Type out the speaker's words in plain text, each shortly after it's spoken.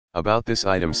About this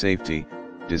item: safety,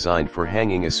 designed for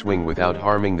hanging a swing without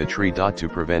harming the tree. To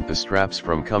prevent the straps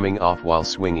from coming off while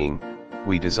swinging,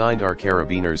 we designed our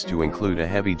carabiners to include a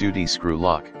heavy-duty screw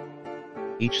lock.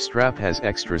 Each strap has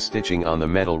extra stitching on the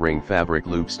metal ring fabric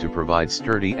loops to provide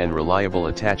sturdy and reliable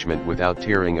attachment without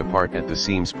tearing apart at the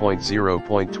seams.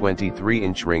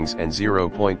 0.23-inch rings and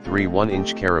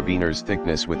 0.31-inch carabiners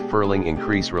thickness with furling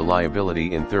increase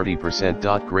reliability in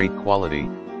 30%. Great quality.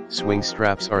 Swing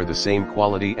straps are the same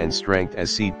quality and strength as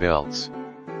seat belts.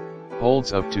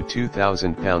 Holds up to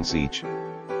 2,000 pounds each.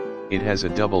 It has a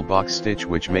double box stitch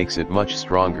which makes it much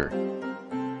stronger.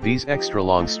 These extra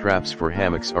long straps for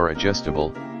hammocks are adjustable,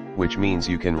 which means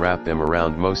you can wrap them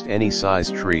around most any size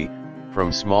tree,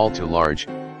 from small to large,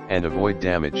 and avoid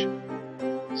damage.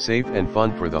 Safe and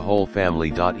fun for the whole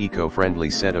family. Eco-friendly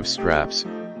set of straps.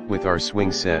 With our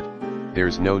swing set,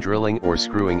 there's no drilling or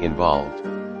screwing involved.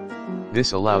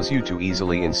 This allows you to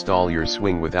easily install your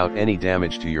swing without any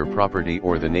damage to your property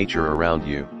or the nature around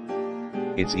you.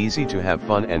 It's easy to have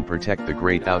fun and protect the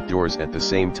great outdoors at the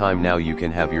same time. Now you can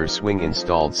have your swing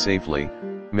installed safely.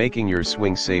 Making your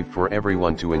swing safe for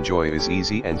everyone to enjoy is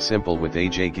easy and simple with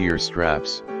AJ Gear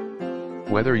straps.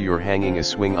 Whether you're hanging a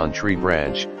swing on tree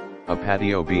branch, a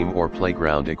patio beam or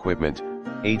playground equipment,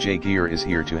 AJ Gear is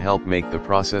here to help make the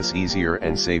process easier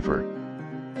and safer.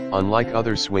 Unlike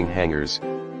other swing hangers,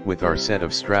 with our set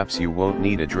of straps you won't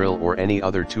need a drill or any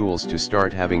other tools to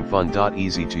start having fun.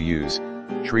 Easy to use.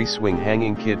 Tree swing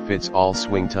hanging kit fits all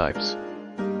swing types.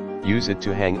 Use it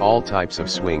to hang all types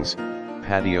of swings: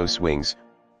 patio swings,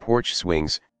 porch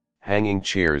swings, hanging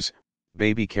chairs,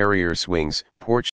 baby carrier swings, porch